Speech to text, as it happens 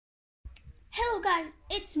Hello guys,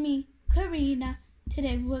 it's me, Karina.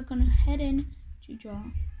 Today we're gonna head in to draw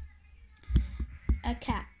a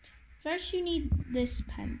cat. First you need this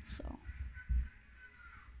pencil.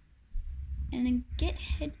 And then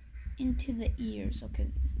head into the ears. Okay,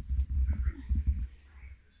 this is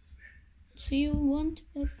so you want to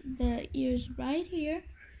put the ears right here.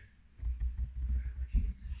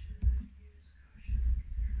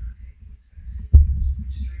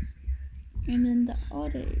 And then the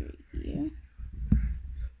other ear.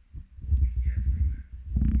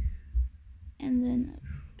 And then a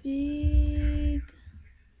big,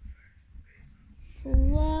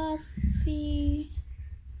 fluffy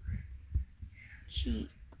cheek.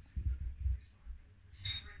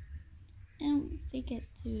 And forget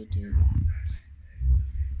to do that.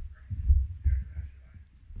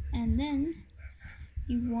 And then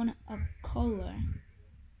you want a color.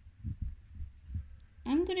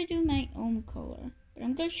 I'm gonna do my own color, but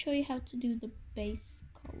I'm gonna show you how to do the base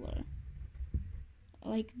color,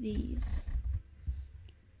 like these.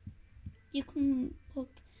 You can pick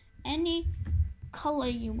any color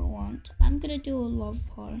you want. I'm gonna do a love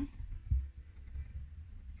heart.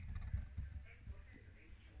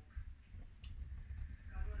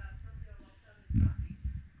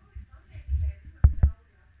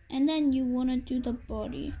 And then you wanna do the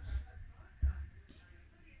body,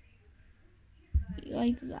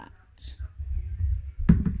 like that.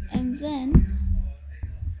 And then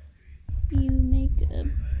you make a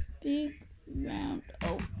big round,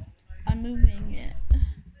 I'm moving it.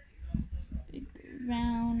 Big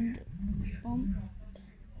round bump.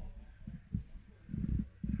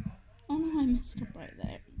 Oh no, I messed up right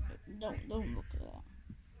there. Don't look at that.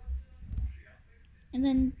 And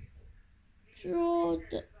then draw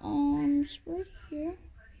the arms right here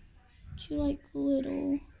to like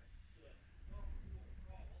little,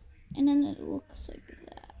 and then it looks like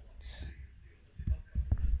that.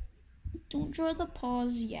 Don't draw the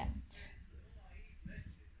paws yet.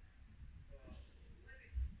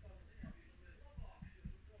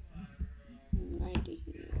 Right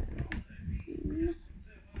here.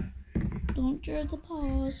 Don't draw the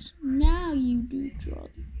paws. Now you do draw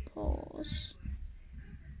the paws.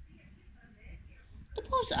 The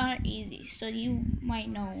paws are easy, so you might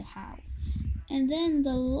know how. And then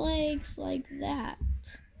the legs like that.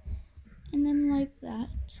 And then like that.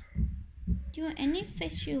 Do any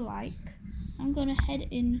face you like. I'm gonna head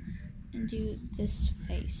in and do this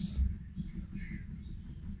face.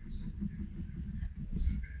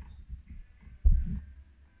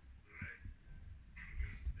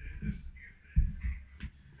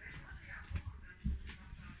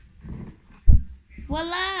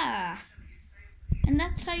 Voila! And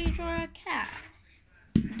that's how you draw a cat.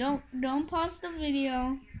 Don't pause the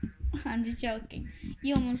video. I'm just joking.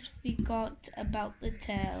 You almost forgot about the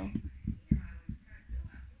tail.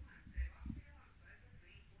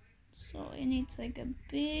 So it needs like a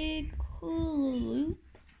big hula loop.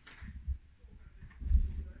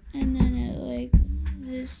 And then it like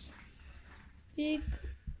this big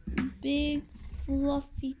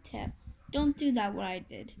fluffy tail. Don't do that what I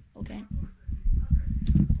did, okay?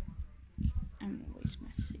 I'm always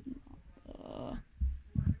messing up.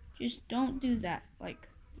 Just don't do that. Like,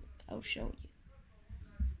 I'll show you.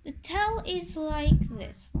 The tail is like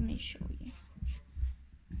this. Let me show you.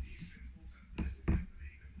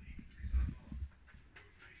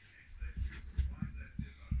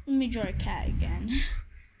 Let me draw a cat again.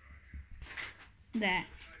 There.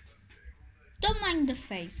 Don't mind the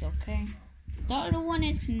face, okay? The other one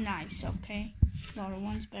is nice, okay? The other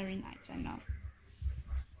one's very nice, I know.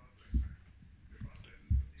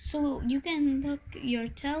 So you can look your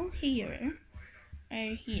tail here,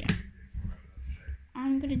 right here.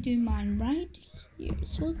 I'm gonna do mine right here.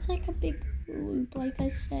 So it's like a big loop, like I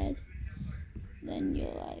said. Then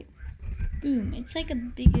you're like, boom. It's like a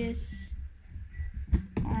biggest,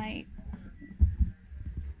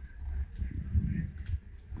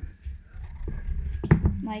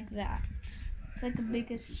 like that. It's like the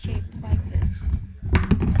biggest shape like this.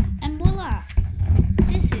 And voila!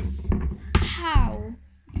 This is how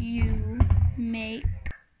you make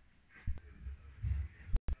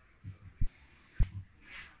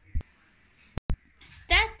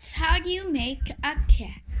That's how you make a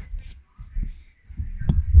cat.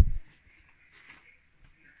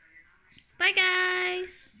 Bye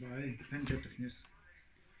guys! Bye.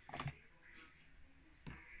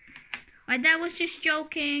 My dad was just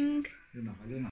joking.